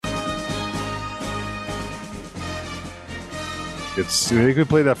You could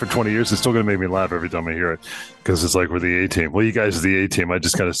play that for 20 years. It's still going to make me laugh every time I hear it because it's like we're the A team. Well, you guys are the A team. I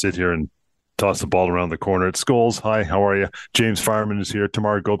just kind of sit here and toss the ball around the corner. It's Scholes. Hi, how are you? James Fireman is here.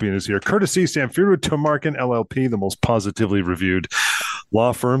 Tamar Gopian is here. Courtesy Samfiru Tamarkin LLP, the most positively reviewed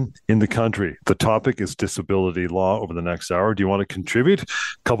law firm in the country. The topic is disability law over the next hour. Do you want to contribute? A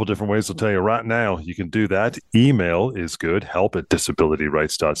couple different ways I'll tell you right now. You can do that. Email is good.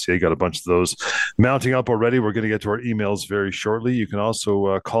 help@disabilityrights.ca. Got a bunch of those mounting up already. We're going to get to our emails very shortly. You can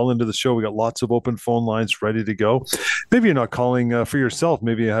also call into the show. We got lots of open phone lines ready to go. Maybe you're not calling for yourself.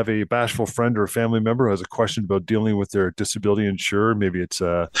 Maybe you have a bashful friend or a family member who has a question about dealing with their disability insurer. Maybe it's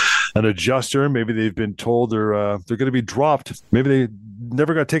an adjuster. Maybe they've been told they're going to be dropped. Maybe they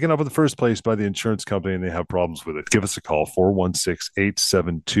never got taken up in the first place by the insurance company and they have problems with it. Give us a call,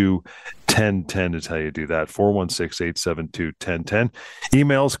 416-872-1010 is how you do that, 416-872-1010.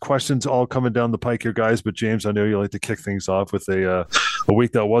 Emails, questions all coming down the pike here, guys. But James, I know you like to kick things off with a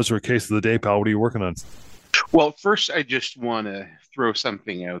week that was or a case of the day, pal. What are you working on? Well, first, I just want to throw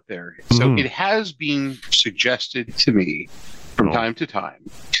something out there. So it has been suggested to me from time to time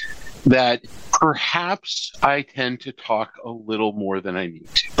that perhaps I tend to talk a little more than I need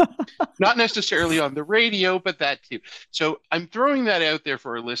to. Not necessarily on the radio, but that too. So I'm throwing that out there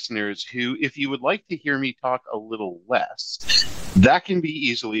for our listeners who, if you would like to hear me talk a little less, that can be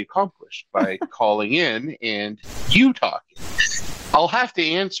easily accomplished by calling in and you talking. I'll have to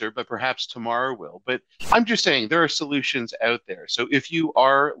answer, but perhaps tomorrow will. But I'm just saying there are solutions out there. So if you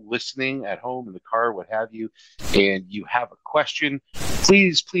are listening at home, in the car, what have you, and you have a question,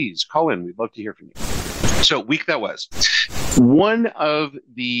 please call in. We'd love to hear from you. So week that was. One of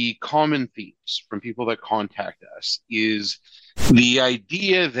the common themes from people that contact us is the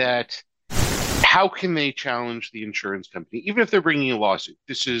idea that how can they challenge the insurance company, even if they're bringing a lawsuit?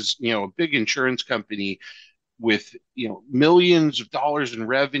 This is, a big insurance company with millions of dollars in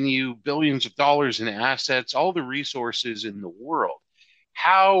revenue, billions of dollars in assets, all the resources in the world.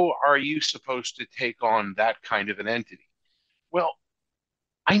 How are you supposed to take on that kind of an entity? Well,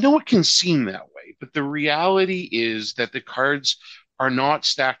 I know it can seem that way, but the reality is that the cards are not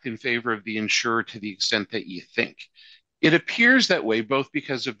stacked in favor of the insurer to the extent that you think. It appears that way both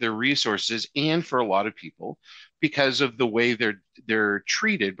because of their resources and, for a lot of people, because of the way they're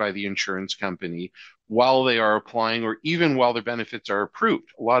treated by the insurance company while they are applying or even while their benefits are approved.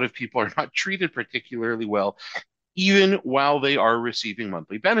 A lot of people are not treated particularly well, even while they are receiving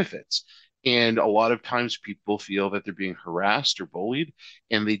monthly benefits. And a lot of times people feel that they're being harassed or bullied,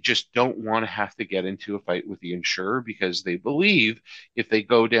 and they just don't want to have to get into a fight with the insurer because they believe if they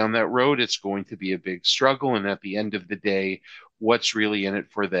go down that road, it's going to be a big struggle. And at the end of the day, what's really in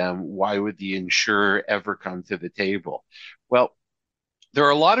it for them? Why would the insurer ever come to the table? Well, there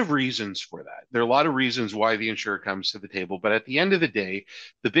are a lot of reasons for that. There are a lot of reasons why the insurer comes to the table. But at the end of the day,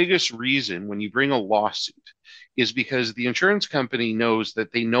 the biggest reason when you bring a lawsuit is because the insurance company knows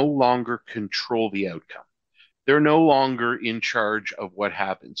that they no longer control the outcome. They're no longer in charge of what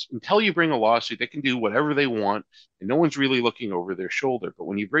happens. Until you bring a lawsuit, they can do whatever they want, and no one's really looking over their shoulder. But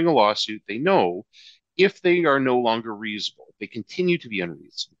when you bring a lawsuit, they know if they are no longer reasonable, they continue to be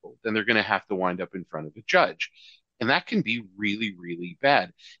unreasonable, then they're going to have to wind up in front of a judge. And that can be really, really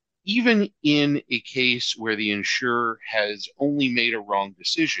bad. Even in a case where the insurer has only made a wrong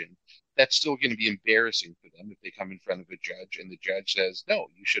decision, that's still going to be embarrassing for them if they come in front of a judge and the judge says, no,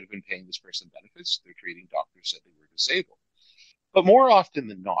 you should have been paying this person benefits. They're treating doctors said they were disabled. But more often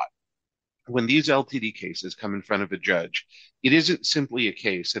than not, when these LTD cases come in front of a judge, it isn't simply a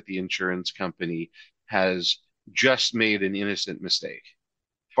case that the insurance company has just made an innocent mistake.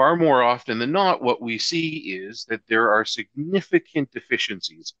 Far more often than not, what we see is that there are significant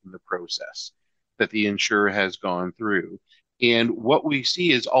deficiencies in the process that the insurer has gone through. And what we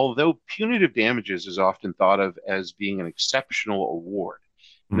see is, although punitive damages is often thought of as being an exceptional award,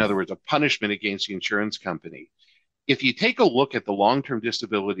 in other words, a punishment against the insurance company, if you take a look at the long-term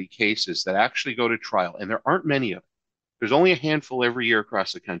disability cases that actually go to trial, and there aren't many of them, there's only a handful every year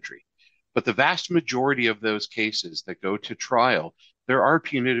across the country, but the vast majority of those cases that go to trial, there are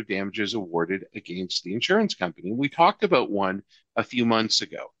punitive damages awarded against the insurance company. And we talked about one a few months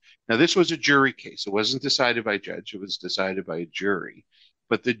ago. Now, this was a jury case. It wasn't decided by a judge. It was decided by a jury.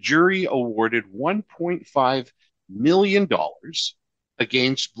 But the jury awarded $1.5 million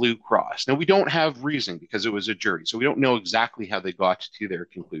against Blue Cross. Now, we don't have reason because it was a jury, so we don't know exactly how they got to their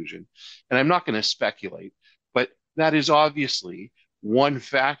conclusion. And I'm not going to speculate, but that is obviously one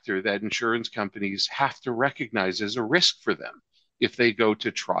factor that insurance companies have to recognize as a risk for them if they go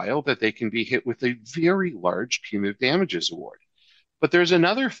to trial, that they can be hit with a very large punitive damages award. But there's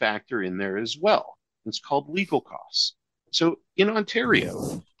another factor in there as well. It's called legal costs. So in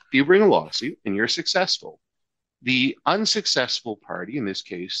Ontario, if you bring a lawsuit and you're successful, the unsuccessful party, in this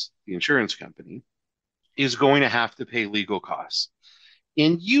case, the insurance company, is going to have to pay legal costs.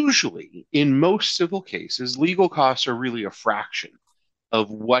 And usually, in most civil cases, legal costs are really a fraction of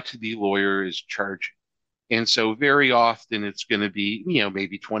what the lawyer is charging. And so very often it's going to be,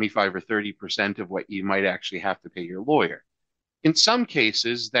 maybe 25 or 30% of what you might actually have to pay your lawyer. In some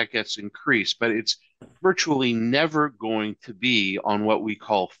cases, that gets increased, but it's virtually never going to be on what we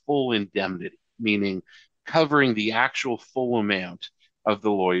call full indemnity, meaning covering the actual full amount of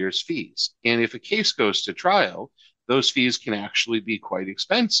the lawyer's fees. And if a case goes to trial, those fees can actually be quite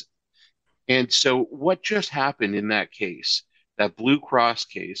expensive. And so, what just happened in that case, that Blue Cross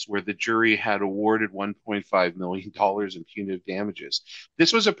case where the jury had awarded $1.5 million in punitive damages,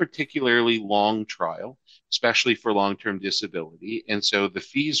 this was a particularly long trial, especially for long term disability. And so, the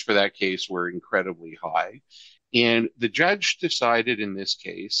fees for that case were incredibly high. And the judge decided in this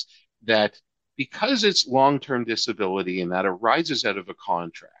case that because it's long term disability and that arises out of a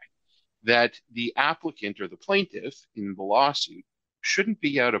contract, that the applicant or the plaintiff in the lawsuit shouldn't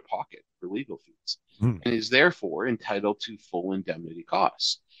be out of pocket for legal fees Hmm. and is therefore entitled to full indemnity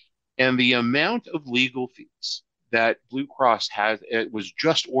costs. And the amount of legal fees that Blue Cross has, it was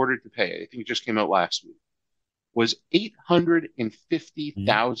just ordered to pay, I think it just came out last week, was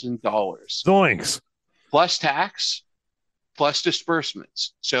 $850,000 Zoinks. plus tax, plus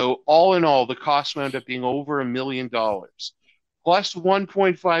disbursements. So all in all, the cost wound up being over $1 million, plus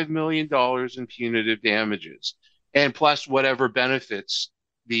 $1.5 million in punitive damages, and plus whatever benefits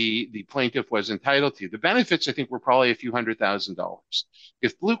the plaintiff was entitled to. The benefits, I think, were probably a few $100,000.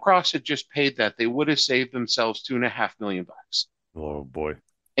 If Blue Cross had just paid that, they would have saved themselves $2.5 million. Oh boy.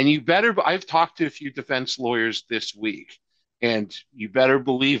 And I've talked to a few defense lawyers this week, and you better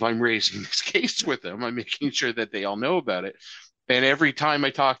believe I'm raising this case with them. I'm making sure that they all know about it. And every time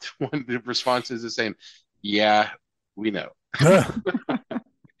I talk to one, the response is the same. Yeah, we know.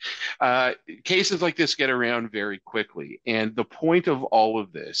 Cases like this get around very quickly. And the point of all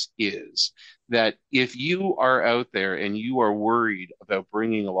of this is that if you are out there and you are worried about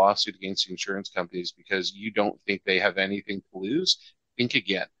bringing a lawsuit against the insurance companies because you don't think they have anything to lose, think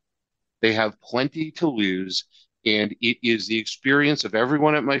again. They have plenty to lose. And it is the experience of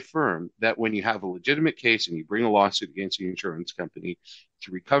everyone at my firm that when you have a legitimate case and you bring a lawsuit against the insurance company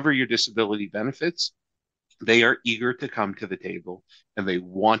to recover your disability benefits, they are eager to come to the table and they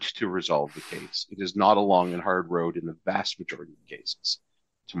want to resolve the case. It is not a long and hard road in the vast majority of cases.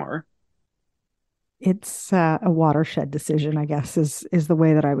 Tamar? It's a watershed decision, I guess, is the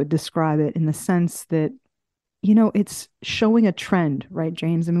way that I would describe it, in the sense that, it's showing a trend, right,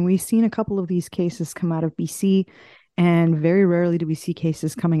 James? I mean, we've seen a couple of these cases come out of BC, and very rarely do we see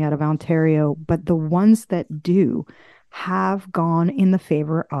cases coming out of Ontario, but the ones that do have gone in the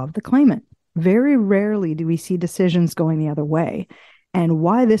favor of the claimant. Very rarely do we see decisions going the other way. And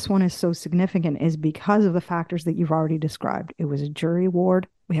why this one is so significant is because of the factors that you've already described. It was a jury award,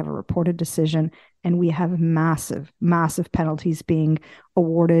 we have a reported decision, and we have massive, massive penalties being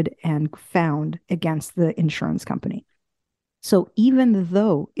awarded and found against the insurance company. So even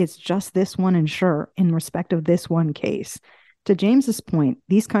though it's just this one insurer in respect of this one case, to James's point,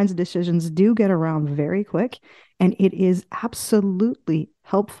 these kinds of decisions do get around very quick, and it is absolutely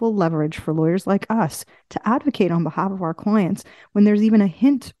helpful leverage for lawyers like us to advocate on behalf of our clients when there's even a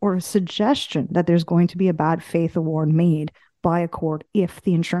hint or a suggestion that there's going to be a bad faith award made by a court if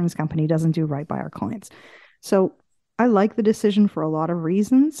the insurance company doesn't do right by our clients. So I like the decision for a lot of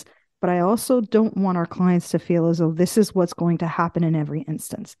reasons, but I also don't want our clients to feel as though this is what's going to happen in every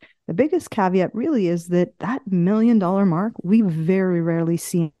instance. The biggest caveat really is that $1 million mark, we very rarely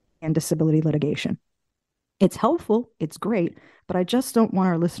see in disability litigation. It's helpful, it's great, but I just don't want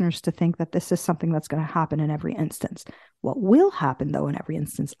our listeners to think that this is something that's going to happen in every instance. What will happen, though, in every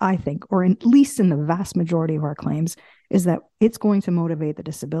instance, I think, or at least in the vast majority of our claims, is that it's going to motivate the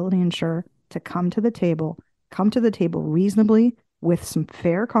disability insurer to come to the table reasonably with some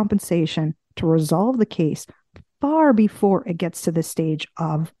fair compensation to resolve the case far before it gets to the stage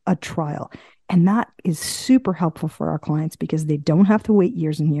of a trial. And that is super helpful for our clients because they don't have to wait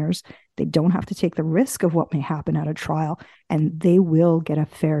years and years. They don't have to take the risk of what may happen at a trial, and they will get a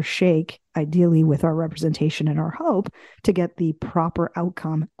fair shake, ideally with our representation and our hope, to get the proper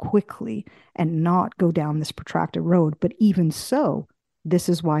outcome quickly and not go down this protracted road. But even so, this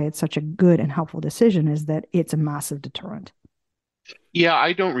is why it's such a good and helpful decision, is that it's a massive deterrent. Yeah,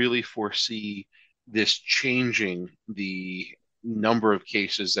 I don't really foresee this changing the number of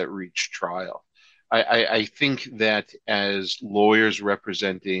cases that reach trial. I think that as lawyers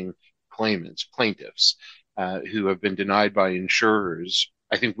representing claimants, plaintiffs, who have been denied by insurers,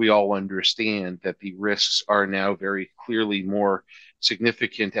 I think we all understand that the risks are now very clearly more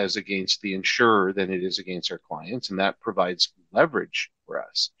significant as against the insurer than it is against our clients, and that provides leverage for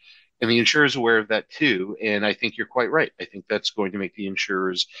us. And the insurer is aware of that too. And I think you're quite right. I think that's going to make the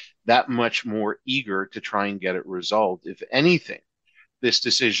insurers that much more eager to try and get it resolved. If anything, this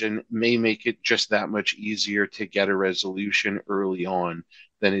decision may make it just that much easier to get a resolution early on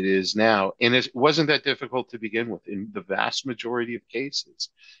than it is now. And it wasn't that difficult to begin with. In the vast majority of cases,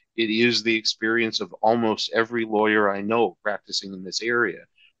 it is the experience of almost every lawyer I know practicing in this area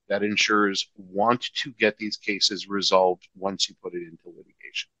that insurers want to get these cases resolved once you put it into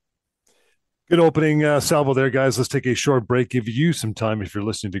litigation. Good opening salvo there, guys. Let's take a short break. Give you some time if you're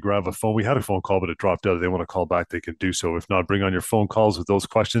listening to grab a phone. We had a phone call, but it dropped out. If they want to call back, they can do so. If not, bring on your phone calls with those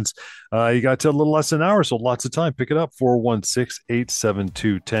questions. You got a little less than an hour, so lots of time. Pick it up,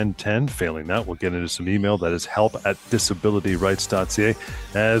 416-872-1010. Failing that, we'll get into some email. That is help@disabilityrights.ca.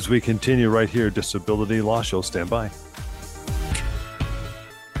 As we continue right here, Disability Law Show. Stand by.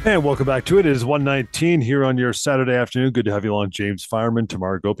 And welcome back to it. It is 1:19 here on your Saturday afternoon. Good to have you along. James Fireman,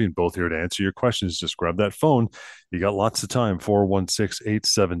 Tamar Gopian, both here to answer your questions. Just grab that phone. You got lots of time.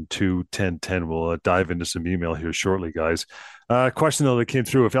 416-872-1010. We'll dive into some email here shortly, guys. Question, though, that came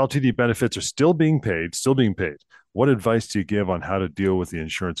through. If LTD benefits are still being paid, what advice do you give on how to deal with the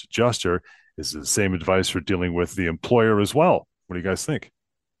insurance adjuster? Is it the same advice for dealing with the employer as well? What do you guys think?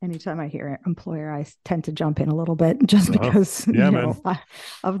 Anytime I hear employer, I tend to jump in a little bit just because,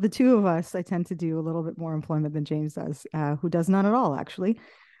 of the two of us, I tend to do a little bit more employment than James does, who does not at all, actually.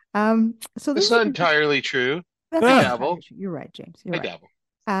 So this is not entirely true. That's I dabble. You're right, James. You're right.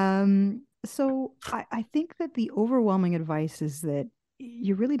 Dabble. So I think that the overwhelming advice is that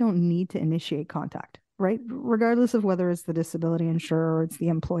you really don't need to initiate contact, right? Regardless of whether it's the disability insurer or it's the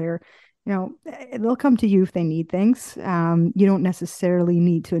employer. They'll come to you if they need things. You don't necessarily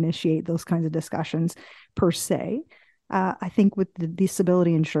need to initiate those kinds of discussions per se. I think with the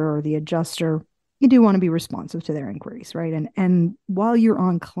disability insurer or the adjuster, you do want to be responsive to their inquiries, right? And while you're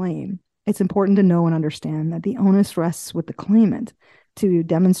on claim, it's important to know and understand that the onus rests with the claimant to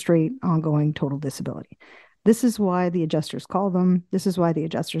demonstrate ongoing total disability. This is why the adjusters call them. This is why the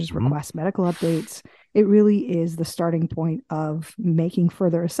adjusters request medical updates. It really is the starting point of making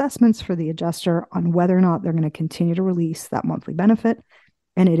further assessments for the adjuster on whether or not they're going to continue to release that monthly benefit.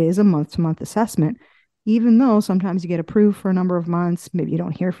 And it is a month-to-month assessment, even though sometimes you get approved for a number of months. Maybe you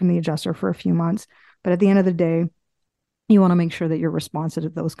don't hear from the adjuster for a few months. But at the end of the day, you want to make sure that you're responsive to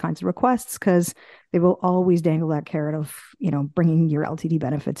those kinds of requests because they will always dangle that carrot of, bringing your LTD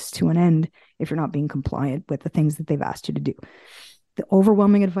benefits to an end if you're not being compliant with the things that they've asked you to do. The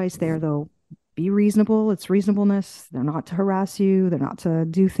overwhelming advice there, though, be reasonable. It's reasonableness. They're not to harass you. They're not to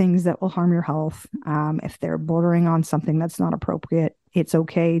do things that will harm your health. If they're bordering on something that's not appropriate, it's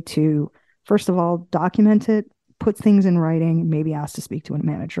okay to, first of all, document it, put things in writing, maybe ask to speak to a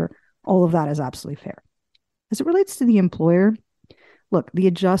manager. All of that is absolutely fair. As it relates to the employer, look, the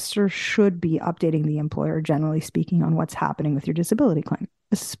adjuster should be updating the employer, generally speaking, on what's happening with your disability claim,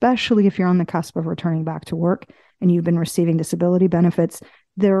 especially if you're on the cusp of returning back to work and you've been receiving disability benefits.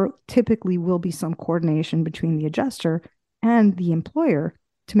 There typically will be some coordination between the adjuster and the employer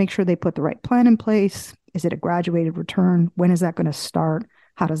to make sure they put the right plan in place. Is it a graduated return? When is that going to start?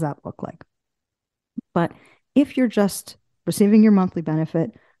 How does that look like? But if you're just receiving your monthly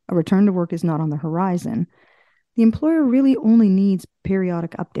benefit, a return to work is not on the horizon, the employer really only needs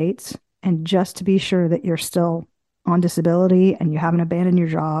periodic updates and just to be sure that you're still on disability and you haven't abandoned your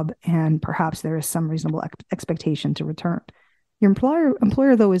job and perhaps there is some reasonable expectation to return. Your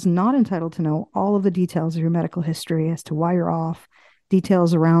employer, though, is not entitled to know all of the details of your medical history as to why you're off,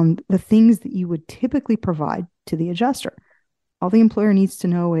 details around the things that you would typically provide to the adjuster. All the employer needs to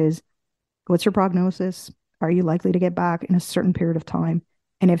know is, what's your prognosis? Are you likely to get back in a certain period of time?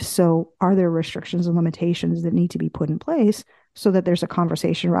 And if so, are there restrictions and limitations that need to be put in place so that there's a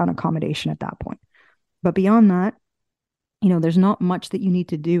conversation around accommodation at that point? But beyond that, there's not much that you need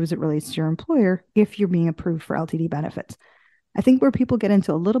to do as it relates to your employer if you're being approved for LTD benefits. I think where people get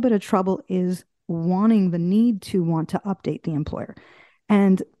into a little bit of trouble is wanting the need to want to update the employer.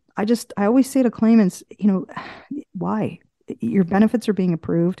 And I always say to claimants, why? Your benefits are being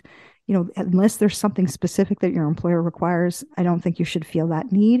approved. Unless there's something specific that your employer requires, I don't think you should feel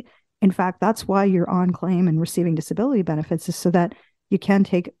that need. In fact, that's why you're on claim and receiving disability benefits, is so that you can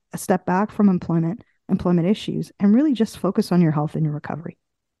take a step back from employment issues and really just focus on your health and your recovery.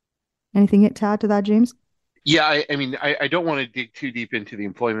 Anything to add to that, James? Yeah, I mean, I don't want to dig too deep into the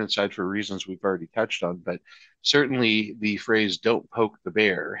employment side for reasons we've already touched on, but certainly the phrase "don't poke the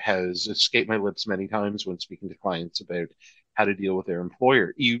bear" has escaped my lips many times when speaking to clients about how to deal with their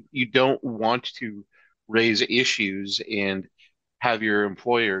employer. You don't want to raise issues and have your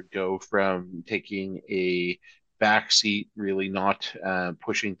employer go from taking a backseat, really not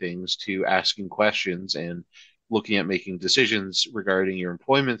pushing things, to asking questions and looking at making decisions regarding your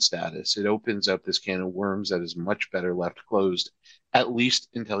employment status. It opens up this can of worms that is much better left closed, at least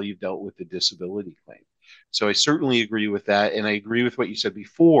until you've dealt with the disability claim. So I certainly agree with that. And I agree with what you said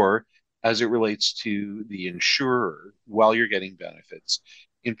before as it relates to the insurer while you're getting benefits.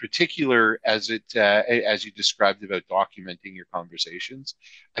 In particular, as you described about documenting your conversations,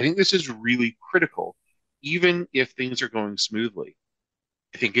 I think this is really critical, even if things are going smoothly.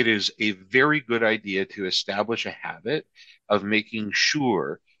 I think it is a very good idea to establish a habit of making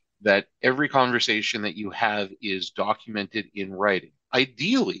sure that every conversation that you have is documented in writing.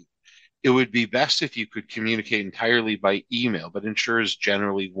 Ideally, it would be best if you could communicate entirely by email, but insurers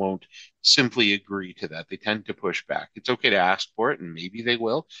generally won't simply agree to that. They tend to push back. It's okay to ask for it, and maybe they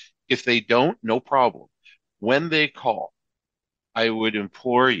will. If they don't, no problem. When they call, I would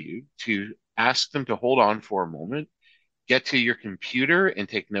implore you to ask them to hold on for a moment, get to your computer and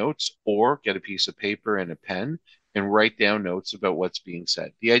take notes, or get a piece of paper and a pen and write down notes about what's being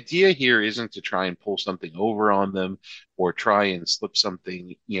said. The idea here isn't to try and pull something over on them or try and slip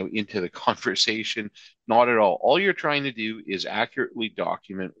something, into the conversation. Not at all. All you're trying to do is accurately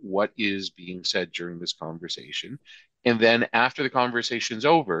document what is being said during this conversation. And then after the conversation's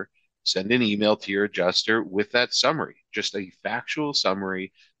over, send an email to your adjuster with that summary, just a factual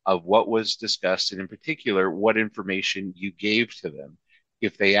summary of what was discussed, and in particular, what information you gave to them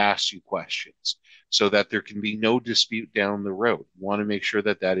if they asked you questions, so that there can be no dispute down the road. You want to make sure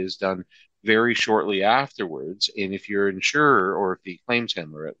that that is done very shortly afterwards. And if your insurer, or if the claims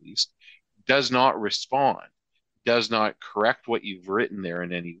handler at least, does not respond, does not correct what you've written there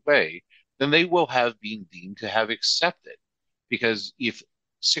in any way, then they will have been deemed to have accepted. Because if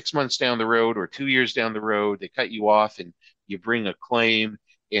 6 months down the road or 2 years down the road, they cut you off and you bring a claim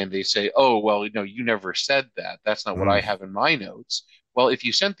and they say, "Oh, well, you never said that. That's not what I Mm. have in my notes." Well, if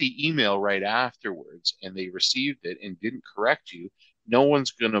you sent the email right afterwards and they received it and didn't correct you, no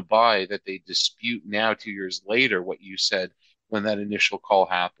one's going to buy that they dispute now, 2 years later, what you said when that initial call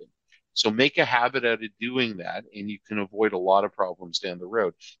happened. So make a habit out of doing that, and you can avoid a lot of problems down the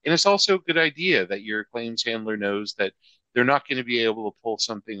road. And it's also a good idea that your claims handler knows that they're not going to be able to pull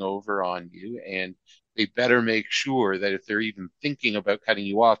something over on you, and they better make sure that if they're even thinking about cutting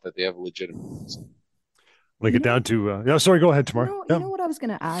you off, that they have a legitimate reason. Link You it down know, to, yeah, sorry, go ahead, Tamar. you Yeah. know what I was going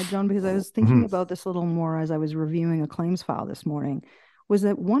to add, John, because I was thinking Mhm. about this a little more as I was reviewing a claims file this morning, was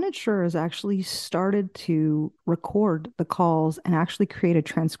that one insurer has actually started to record the calls and actually create a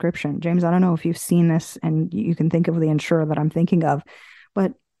transcription. James, I don't know if you've seen this and you can think of the insurer that I'm thinking of,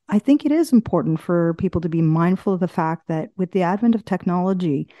 but I think it is important for people to be mindful of the fact that with the advent of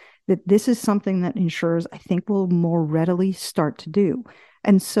technology, that this is something that insurers, I think, will more readily start to do.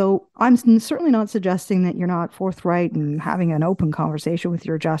 And so I'm certainly not suggesting that you're not forthright and having an open conversation with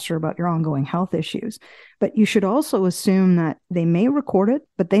your adjuster about your ongoing health issues. But you should also assume that they may record it,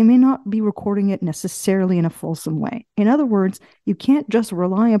 but they may not be recording it necessarily in a fulsome way. In other words, you can't just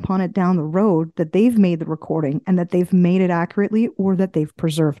rely upon it down the road that they've made the recording and that they've made it accurately or that they've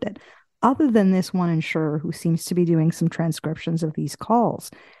preserved it. Other than this one insurer who seems to be doing some transcriptions of these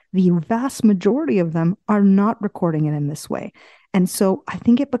calls, the vast majority of them are not recording it in this way. And so I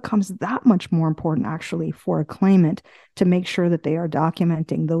think it becomes that much more important, actually, for a claimant to make sure that they are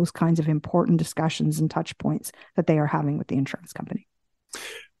documenting those kinds of important discussions and touch points that they are having with the insurance company.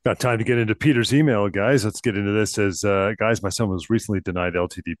 Got time to get into Peter's email, guys. Let's get into this. As guys, my son was recently denied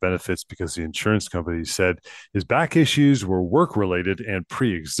LTD benefits because the insurance company said his back issues were work related and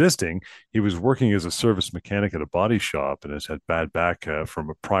pre existing. He was working as a service mechanic at a body shop and has had bad back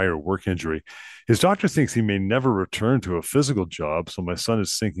from a prior work injury. His doctor thinks he may never return to a physical job. So my son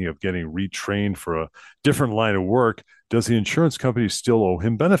is thinking of getting retrained for a different line of work. Does the insurance company still owe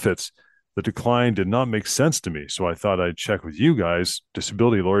him benefits? The decline did not make sense to me, so I thought I'd check with you guys,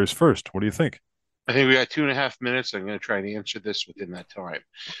 disability lawyers first. What do you think? I think we got 2.5 minutes. I'm going to try and answer this within that time.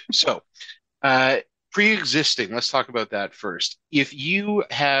 So, pre-existing, let's talk about that first. If you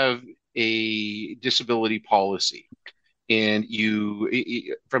have a disability policy and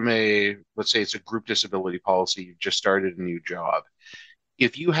from let's say it's a group disability policy, you've just started a new job.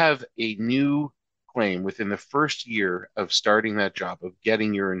 If you have a new claim within the first year of starting that job, of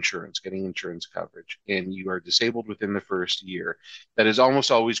getting your insurance, getting insurance coverage, and you are disabled within the first year, that is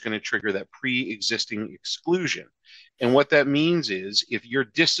almost always going to trigger that pre-existing exclusion. And what that means is if your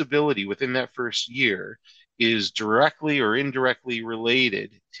disability within that first year is directly or indirectly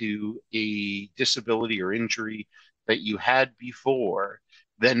related to a disability or injury that you had before,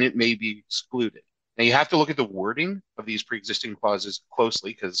 then it may be excluded. Now, you have to look at the wording of these pre-existing clauses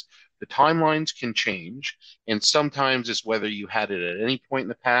closely because the timelines can change, and sometimes it's whether you had it at any point in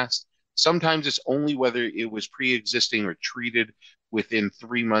the past. Sometimes it's only whether it was pre-existing or treated within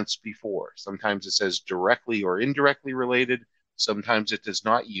 3 months before. Sometimes it says directly or indirectly related. Sometimes it does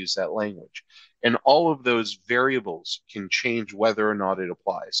not use that language. And all of those variables can change whether or not it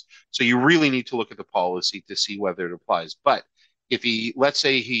applies. So you really need to look at the policy to see whether it applies. But if let's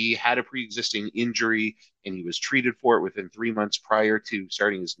say he had a pre-existing injury and he was treated for it within 3 months prior to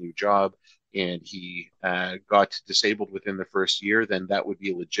starting his new job, and he got disabled within the first year, then that would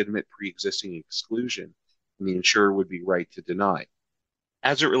be a legitimate pre-existing exclusion, and the insurer would be right to deny.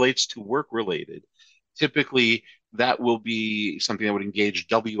 As it relates to work-related, typically that will be something that would engage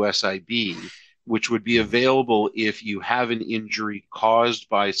WSIB, which would be available if you have an injury caused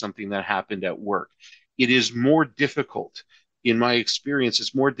by something that happened at work. It is more difficult. In my experience,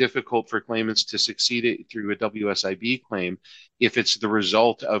 it's more difficult for claimants to succeed through a WSIB claim if it's the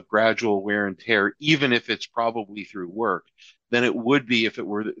result of gradual wear and tear, even if it's probably through work, than it would be if it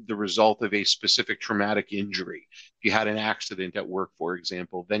were the result of a specific traumatic injury. If you had an accident at work, for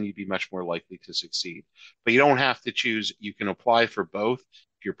example, then you'd be much more likely to succeed. But you don't have to choose. You can apply for both.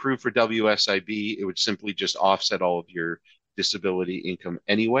 If you're approved for WSIB, it would simply just offset all of your disability income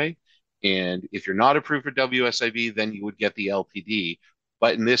anyway. And if you're not approved for WSIB, then you would get the LTD.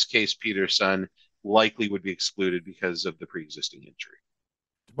 But in this case, Peter's son likely would be excluded because of the pre-existing injury.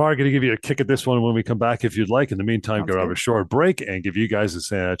 Tamar, going to give you a kick at this one when we come back if you'd like. In the meantime, go have a short break and give you guys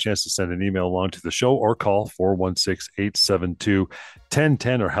a chance to send an email along to the show or call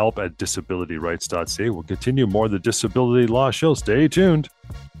 416-872-1010 or help at disabilityrights.ca. We'll continue more of the Disability Law Show. Stay tuned.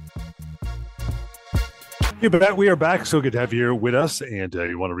 You bet. We are back. So good to have you here with us. And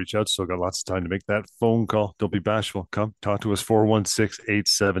you want to reach out, still got lots of time to make that phone call. Don't be bashful. Come talk to us,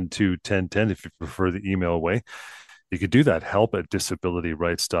 416-872-1010 if you prefer the email way. You could do that, help at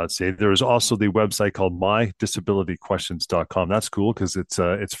disabilityrights.ca. There is also the website called mydisabilityquestions.com. That's cool because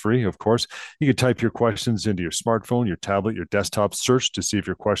it's free, of course. You can type your questions into your smartphone, your tablet, your desktop, search to see if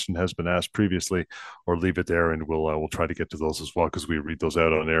your question has been asked previously, or leave it there, and we'll try to get to those as well because we read those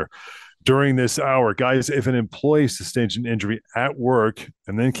out on air during this hour. Guys, if an employee sustains an injury at work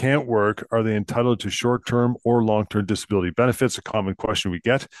and then can't work, are they entitled to short-term or long-term disability benefits? A common question we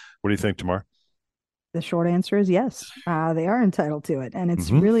get. What do you think, Tamar? The short answer is yes. They are entitled to it. And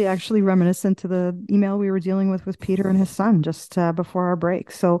it's really actually reminiscent to the email we were dealing with Peter and his son just before our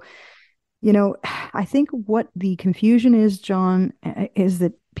break. So, I think what the confusion is, John, is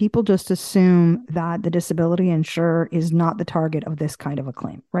that people just assume that the disability insurer is not the target of this kind of a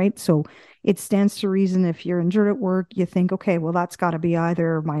claim, right? So it stands to reason if you're injured at work, you think, okay, well, that's got to be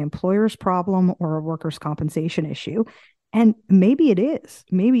either my employer's problem or a workers' compensation issue. And maybe it is.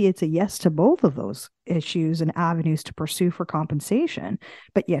 Maybe it's a yes to both of those issues and avenues to pursue for compensation.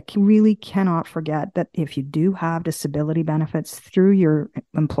 But you really cannot forget that if you do have disability benefits through your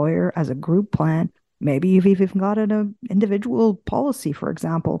employer as a group plan, maybe you've even got an individual policy, for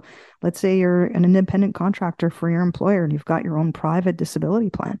example. Let's say you're an independent contractor for your employer and you've got your own private disability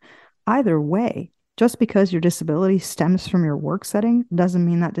plan. Either way, just because your disability stems from your work setting doesn't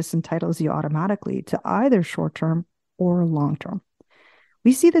mean that this entitles you automatically to either short-term or long-term.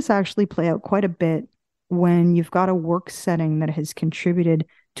 We see this actually play out quite a bit when you've got a work setting that has contributed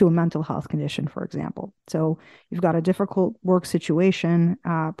to a mental health condition, for example. So you've got a difficult work situation,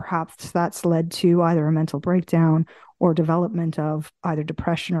 perhaps that's led to either a mental breakdown or development of either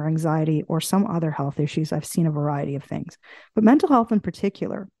depression or anxiety or some other health issues. I've seen a variety of things. But mental health in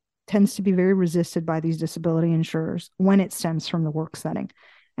particular tends to be very resisted by these disability insurers when it stems from the work setting.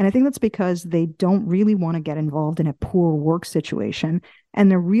 And I think that's because they don't really want to get involved in a poor work situation.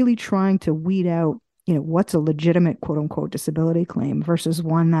 And they're really trying to weed out, what's a legitimate quote unquote disability claim versus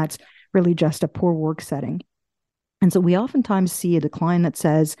one that's really just a poor work setting. And so we oftentimes see a decline that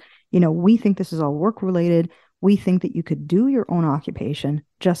says, we think this is all work related. We think that you could do your own occupation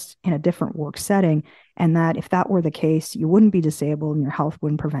just in a different work setting. And that if that were the case, you wouldn't be disabled and your health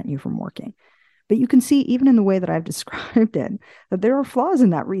wouldn't prevent you from working. But you can see, even in the way that I've described it, that there are flaws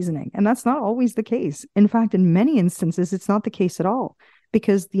in that reasoning. And that's not always the case. In fact, in many instances, it's not the case at all,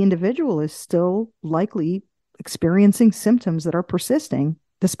 because the individual is still likely experiencing symptoms that are persisting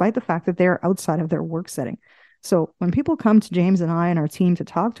despite the fact that they are outside of their work setting. So when people come to James and I and our team to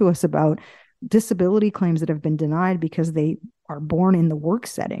talk to us about disability claims that have been denied because they are born in the work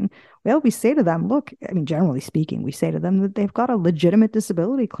setting, well, we say to them, look, I mean, generally speaking, we say to them that they've got a legitimate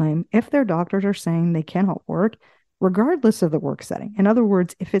disability claim if their doctors are saying they cannot work, regardless of the work setting. In other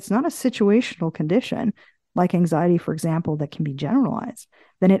words, if it's not a situational condition, like anxiety, for example, that can be generalized,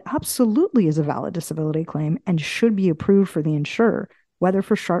 then it absolutely is a valid disability claim and should be approved for the insurer, whether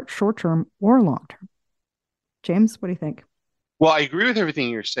for short-term or long-term. James, what do you think? Well, I agree with everything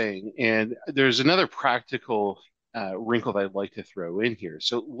you're saying. And there's another practical wrinkle that I'd like to throw in here.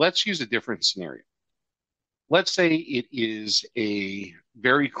 So let's use a different scenario. Let's say it is a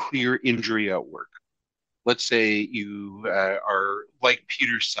very clear injury at work. Let's say you are like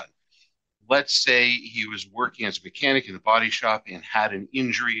Peter's son. Let's say he was working as a mechanic in the body shop and had an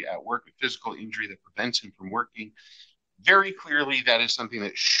injury at work, a physical injury that prevents him from working. Very clearly, that is something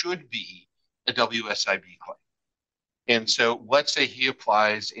that should be a WSIB claim. And so let's say he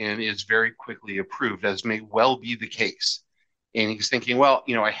applies and is very quickly approved, as may well be the case. And he's thinking, well,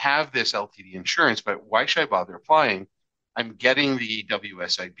 I have this LTD insurance, but why should I bother applying? I'm getting the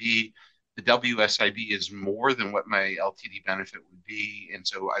WSIB. The WSIB is more than what my LTD benefit would be. And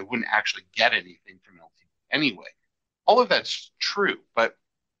so I wouldn't actually get anything from LTD anyway. All of that's true. But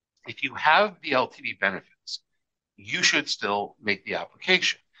if you have the LTD benefits, you should still make the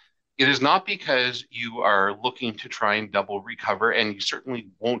application. It is not because you are looking to try and double recover, and you certainly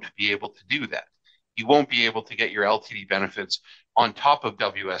won't be able to do that. You won't be able to get your LTD benefits on top of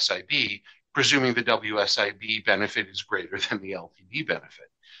WSIB, presuming the WSIB benefit is greater than the LTD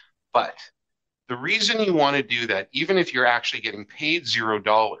benefit. But the reason you want to do that, even if you're actually getting paid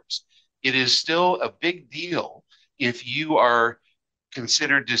 $0, it is still a big deal if you are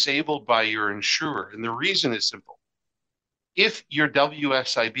considered disabled by your insurer. And the reason is simple. If your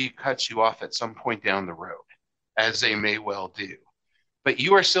WSIB cuts you off at some point down the road, as they may well do, but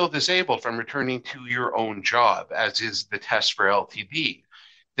you are still disabled from returning to your own job, as is the test for LTD,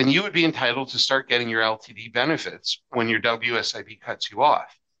 then you would be entitled to start getting your LTD benefits when your WSIB cuts you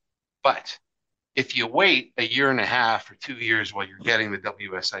off. But if you wait a year and a half or 2 years while you're getting the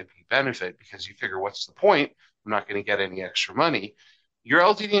WSIB benefit because you figure, what's the point? I'm not going to get any extra money. Your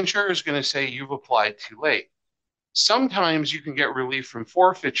LTD insurer is going to say you've applied too late. Sometimes you can get relief from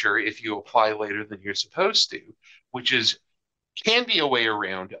forfeiture if you apply later than you're supposed to, which can be a way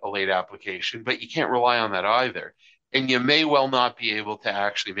around a late application, but you can't rely on that either. And you may well not be able to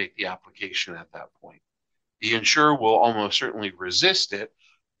actually make the application at that point. The insurer will almost certainly resist it.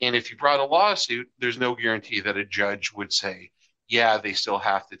 And if you brought a lawsuit, there's no guarantee that a judge would say, yeah, they still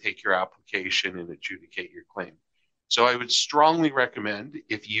have to take your application and adjudicate your claim. So I would strongly recommend,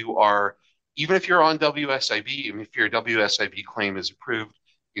 even if you're on WSIB, even if your WSIB claim is approved,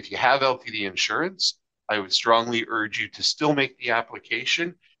 if you have LTD insurance, I would strongly urge you to still make the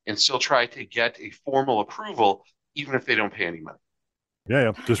application and still try to get a formal approval, even if they don't pay any money.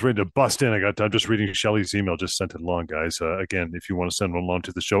 Yeah. Just ready to bust in. I'm just reading Shelley's email. Just sent it along, guys. Again, if you want to send one along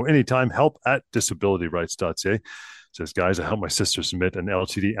to the show anytime, help@disabilityrights.ca. Says, guys, I helped my sister submit an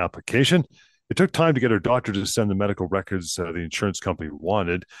LTD application. It took time to get her doctor to send the medical records the insurance company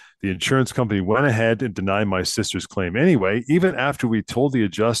wanted. The insurance company went ahead and denied my sister's claim anyway, even after we told the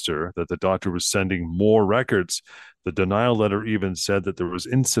adjuster that the doctor was sending more records. The denial letter even said that there was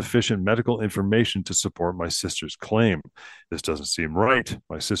insufficient medical information to support my sister's claim. This doesn't seem right.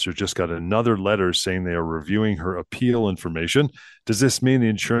 My sister just got another letter saying they are reviewing her appeal information. Does this mean the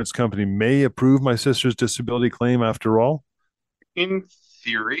insurance company may approve my sister's disability claim after all? In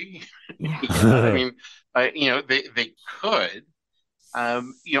theory, Yeah. I mean, they could.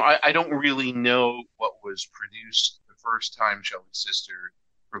 I don't really know what was produced the first time Shelley's sister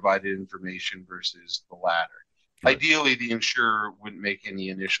provided information versus the latter. Right. Ideally, the insurer wouldn't make any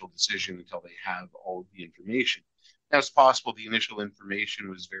initial decision until they have all of the information. Now, it's possible the initial information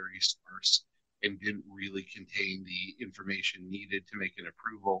was very sparse and didn't really contain the information needed to make an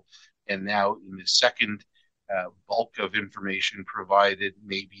approval. And now in the second bulk of information provided,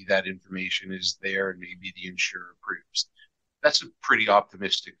 maybe that information is there and maybe the insurer approves. That's a pretty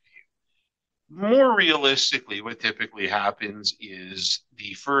optimistic view. More realistically, what typically happens is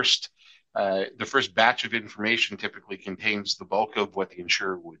the first batch of information typically contains the bulk of what the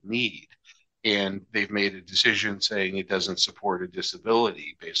insurer would need. And they've made a decision saying it doesn't support a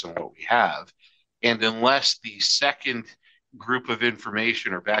disability based on what we have. And unless the second group of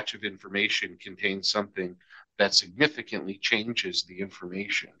information or batch of information contains something that significantly changes the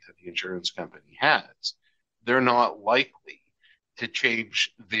information that the insurance company has, they're not likely to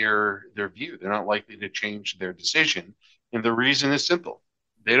change their view. They're not likely to change their decision. And the reason is simple.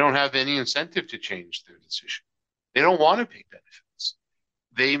 They don't have any incentive to change their decision. They don't want to pay benefits.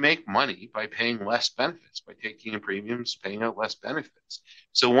 They make money by paying less benefits, by taking in premiums, paying out less benefits.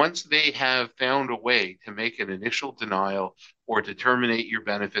 So once they have found a way to make an initial denial or to terminate your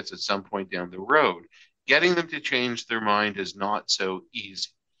benefits at some point down the road, getting them to change their mind is not so easy.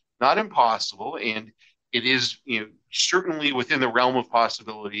 Not impossible, and it is, certainly within the realm of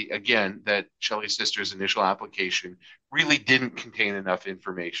possibility, again, that Shelley's sister's initial application really didn't contain enough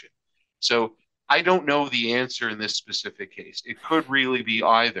information. So I don't know the answer in this specific case. It could really be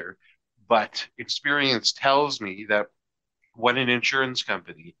either, but experience tells me that when an insurance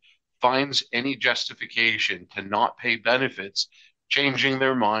company finds any justification to not pay benefits, changing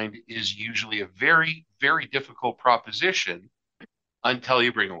their mind is usually a very, very difficult proposition until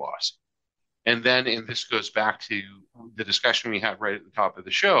you bring a lawsuit. And then, and this goes back to the discussion we had right at the top of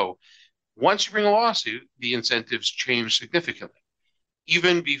the show, once you bring a lawsuit, the incentives change significantly.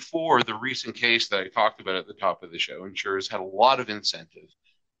 Even before the recent case that I talked about at the top of the show, insurers had a lot of incentive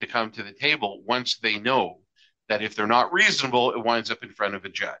to come to the table once they know that if they're not reasonable, it winds up in front of a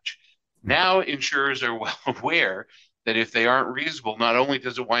judge. Now insurers are well aware that if they aren't reasonable, not only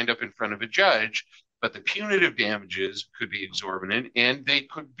does it wind up in front of a judge, but the punitive damages could be exorbitant, and they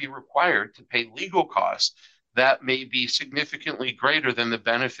could be required to pay legal costs that may be significantly greater than the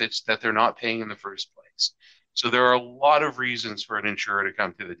benefits that they're not paying in the first place. So there are a lot of reasons for an insurer to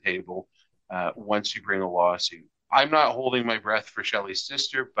come to the table once you bring a lawsuit. I'm not holding my breath for Shelley's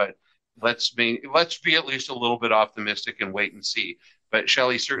sister, but let's be at least a little bit optimistic and wait and see. But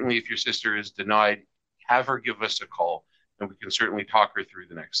Shelley, certainly if your sister is denied, have her give us a call, and we can certainly talk her through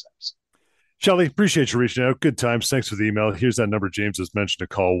the next steps. Shelley, appreciate you reaching out. Good times. Thanks for the email. Here's that number James has mentioned to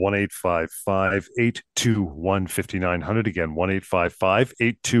call, 1-855-821-5900. Again,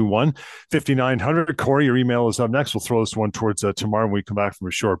 1-855-821-5900. Corey, your email is up next. We'll throw this one towards tomorrow when we come back from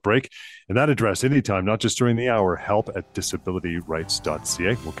a short break. And that address, anytime, not just during the hour,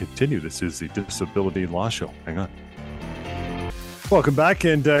 help@disabilityrights.ca. We'll continue. This is the Disability Law Show. Hang on. Welcome back,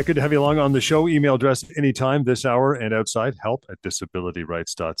 and good to have you along on the show. Email address anytime this hour and outside,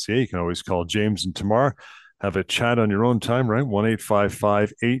 help@disabilityrights.ca. You can always call James and Tamar. Have a chat on your own time, right?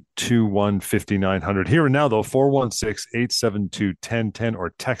 1-855-821-5900. Here and now, though, 416-872-1010,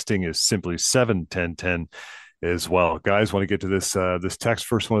 or texting is simply 71010 as well. Guys, want to get to this text.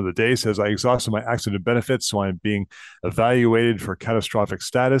 First one of the day says, I exhausted my accident benefits, so I'm being evaluated for catastrophic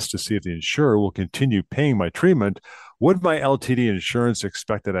status to see if the insurer will continue paying my treatment. Would my LTD insurance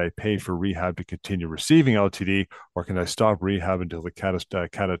expect that I pay for rehab to continue receiving LTD, or can I stop rehab until the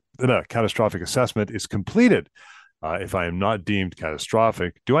catastrophic assessment is completed? If I am not deemed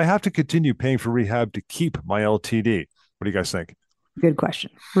catastrophic, do I have to continue paying for rehab to keep my LTD? What do you guys think? Good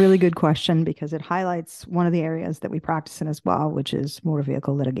question. Really good question, because it highlights one of the areas that we practice in as well, which is motor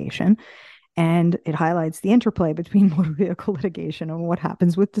vehicle litigation. And it highlights the interplay between motor vehicle litigation and what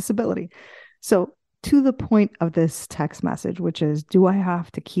happens with disability. So to the point of this text message, which is, do I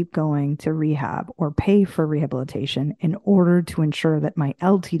have to keep going to rehab or pay for rehabilitation in order to ensure that my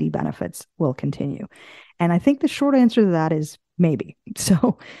LTD benefits will continue? And I think the short answer to that is maybe.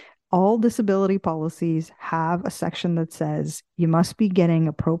 So all disability policies have a section that says you must be getting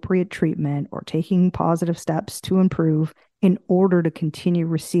appropriate treatment or taking positive steps to improve in order to continue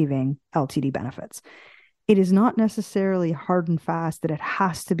receiving LTD benefits. It is not necessarily hard and fast that it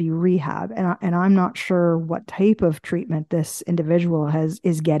has to be rehab. And I'm not sure what type of treatment this individual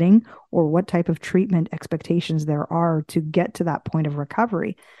is getting, or what type of treatment expectations there are to get to that point of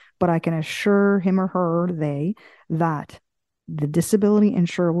recovery. But I can assure him or her, that the disability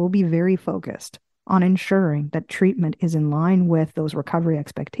insurer will be very focused on ensuring that treatment is in line with those recovery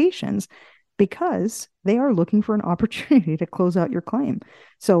expectations, because they are looking for an opportunity to close out your claim.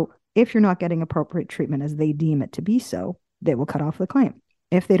 So if you're not getting appropriate treatment as they deem it to be so, they will cut off the claim.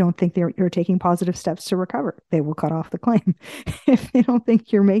 If they don't think you're taking positive steps to recover, they will cut off the claim. If they don't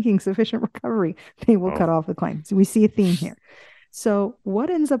think you're making sufficient recovery, they will cut off the claim. So we see a theme here. So what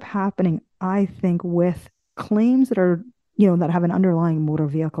ends up happening, I think, with claims that are, that have an underlying motor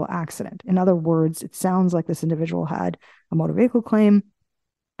vehicle accident. In other words, it sounds like this individual had a motor vehicle claim,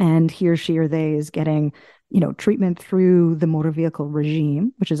 and he or she or they is getting treatment through the motor vehicle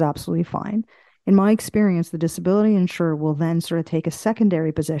regime, which is absolutely fine. In my experience, the disability insurer will then sort of take a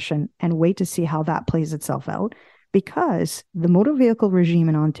secondary position and wait to see how that plays itself out, because the motor vehicle regime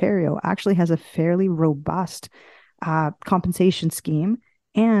in Ontario actually has a fairly robust compensation scheme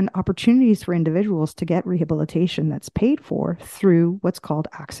and opportunities for individuals to get rehabilitation that's paid for through what's called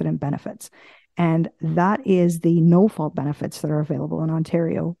accident benefits. And that is the no fault benefits that are available in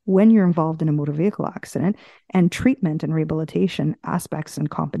Ontario when you're involved in a motor vehicle accident. And treatment and rehabilitation aspects and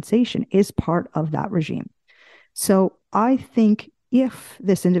compensation is part of that regime. So I think if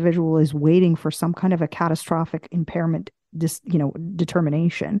this individual is waiting for some kind of a catastrophic impairment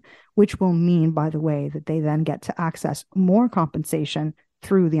determination, which will mean, by the way, that they then get to access more compensation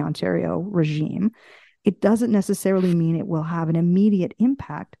through the Ontario regime, it doesn't necessarily mean it will have an immediate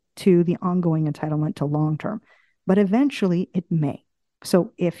impact to the ongoing entitlement to long term, but eventually it may.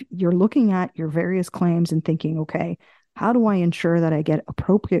 So if you're looking at your various claims and thinking, okay, how do I ensure that I get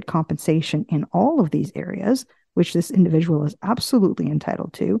appropriate compensation in all of these areas, which this individual is absolutely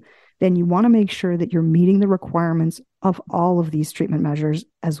entitled to, then you want to make sure that you're meeting the requirements of all of these treatment measures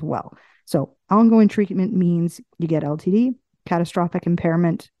as well. So ongoing treatment means you get LTD, catastrophic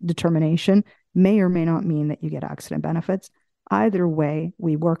impairment determination may or may not mean that you get accident benefits. Either way,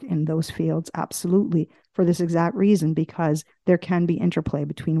 we work in those fields absolutely for this exact reason, because there can be interplay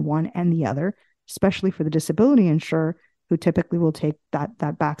between one and the other, especially for the disability insurer, who typically will take that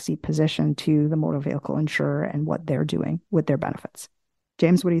backseat position to the motor vehicle insurer and what they're doing with their benefits.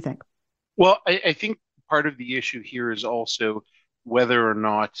 James, what do you think? Well, I think part of the issue here is also whether or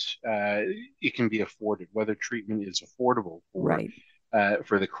not it can be afforded, whether treatment is affordable Right.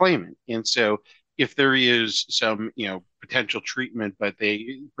 For the claimant. And so if there is some, potential treatment, but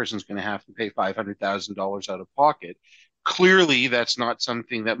the person's going to have to pay $500,000 out of pocket, clearly that's not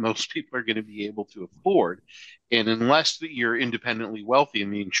something that most people are going to be able to afford. And unless that you're independently wealthy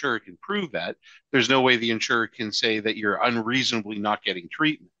and the insurer can prove that, there's no way the insurer can say that you're unreasonably not getting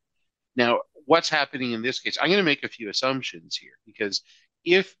treatment. Now, what's happening in this case? I'm going to make a few assumptions here, because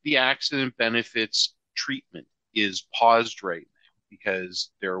if the accident benefits treatment is paused right now because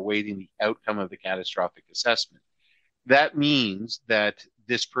they're awaiting the outcome of the catastrophic assessment, that means that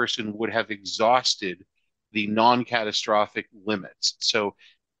this person would have exhausted the non-catastrophic limits. So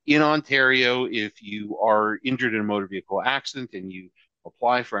in Ontario, if you are injured in a motor vehicle accident and you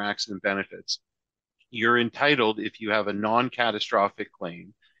apply for accident benefits, you're entitled, if you have a non-catastrophic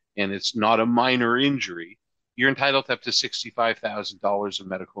claim and it's not a minor injury, you're entitled to up to $65,000 of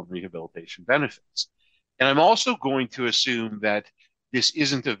medical and rehabilitation benefits. And I'm also going to assume that this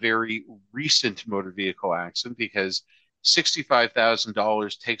isn't a very recent motor vehicle accident, because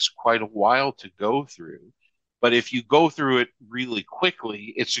 $65,000 takes quite a while to go through. But if you go through it really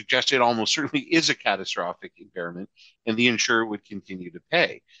quickly, it suggests it almost certainly is a catastrophic impairment, and the insurer would continue to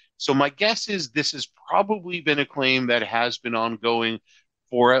pay. So my guess is this has probably been a claim that has been ongoing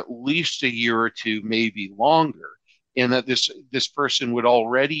for at least a year or two, maybe longer, and that this person would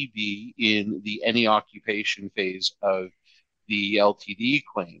already be in the any occupation phase of the LTD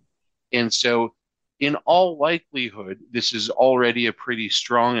claim. And so in all likelihood, this is already a pretty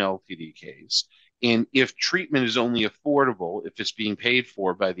strong LTD case. And if treatment is only affordable, if it's being paid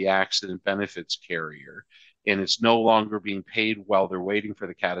for by the accident benefits carrier, and it's no longer being paid while they're waiting for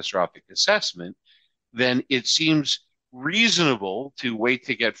the catastrophic assessment, then it seems reasonable to wait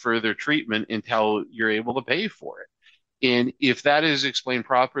to get further treatment until you're able to pay for it. And if that is explained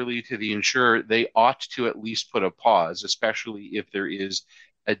properly to the insurer, they ought to at least put a pause, especially if there is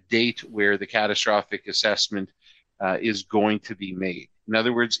a date where the catastrophic assessment is going to be made. In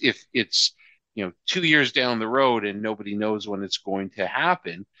other words, if it's 2 years down the road and nobody knows when it's going to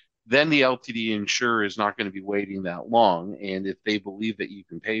happen, then the LTD insurer is not going to be waiting that long. And if they believe that you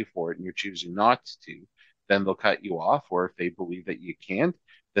can pay for it and you're choosing not to, then they'll cut you off. Or if they believe that you can't,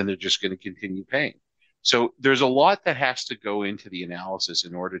 then they're just going to continue paying. So there's a lot that has to go into the analysis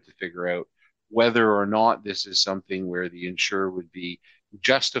in order to figure out whether or not this is something where the insurer would be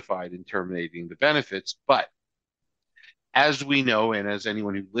justified in terminating the benefits. But as we know, and as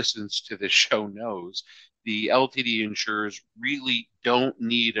anyone who listens to this show knows, the LTD insurers really don't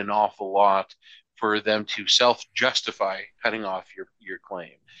need an awful lot for them to self-justify cutting off your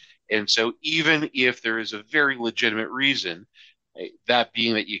claim. And so even if there is a very legitimate reason, that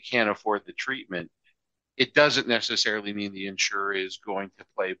being that you can't afford the treatment, it doesn't necessarily mean the insurer is going to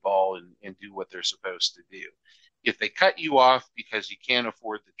play ball and do what they're supposed to do. If they cut you off because you can't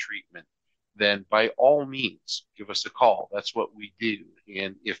afford the treatment, then by all means, give us a call. That's what we do.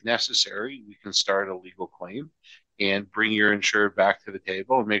 And if necessary, we can start a legal claim and bring your insurer back to the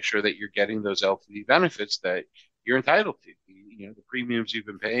table and make sure that you're getting those LTD benefits that you're entitled to. The premiums you've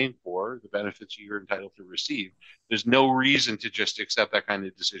been paying for, the benefits you're entitled to receive. There's no reason to just accept that kind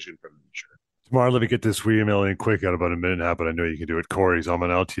of decision from the insurer. Tamara, let me get this email in quick. Got about a minute and a half, but I know you can do it. Corey's, I'm an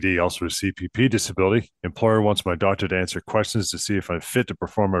LTD, also a CPP disability. Employer wants my doctor to answer questions to see if I'm fit to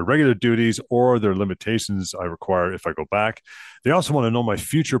perform my regular duties or their limitations I require if I go back. They also want to know my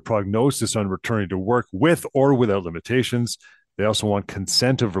future prognosis on returning to work with or without limitations. They also want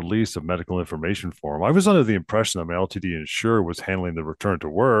consent of release of medical information form. I was under the impression that my LTD insurer was handling the return to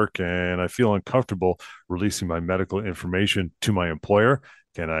work, and I feel uncomfortable releasing my medical information to my employer.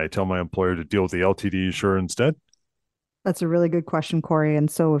 Can I tell my employer to deal with the LTD insurer instead? That's a really good question, Corey. And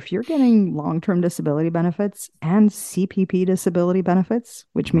so, if you're getting long term disability benefits and CPP disability benefits,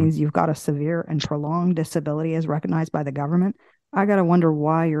 which Mm-hmm. means you've got a severe and prolonged disability as recognized by the government, I got to wonder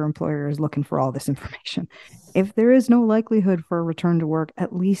why your employer is looking for all this information. If there is no likelihood for a return to work,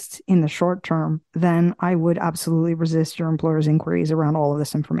 at least in the short term, then I would absolutely resist your employer's inquiries around all of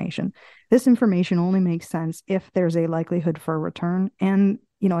this information. This information only makes sense if there's a likelihood for a return. And,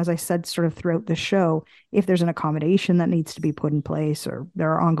 as I said, sort of throughout the show, if there's an accommodation that needs to be put in place or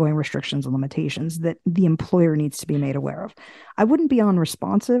there are ongoing restrictions and limitations that the employer needs to be made aware of. I wouldn't be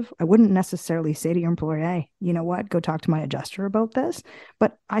unresponsive. I wouldn't necessarily say to your employer, hey, you know what, go talk to my adjuster about this.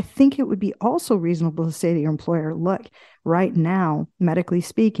 But I think it would be also reasonable to say to your employer, look, right now, medically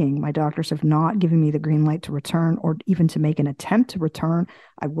speaking, my doctors have not given me the green light to return or even to make an attempt to return.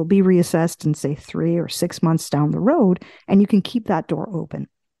 I will be reassessed in, say, 3 or 6 months down the road, and you can keep that door open.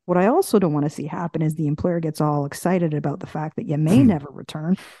 What I also don't want to see happen is the employer gets all excited about the fact that you may never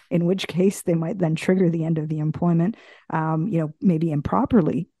return, in which case they might then trigger the end of the employment, maybe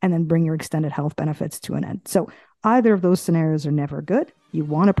improperly, and then bring your extended health benefits to an end. So either of those scenarios are never good. You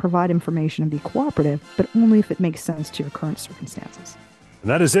want to provide information and be cooperative, but only if it makes sense to your current circumstances. And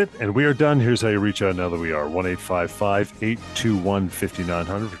that is it. And we are done. Here's how you reach out now that we are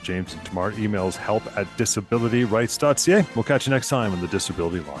 1-855-821-5900 for James and Tamar. Emails help@disabilityrights.ca. We'll catch you next time on the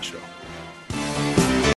Disability Law Show.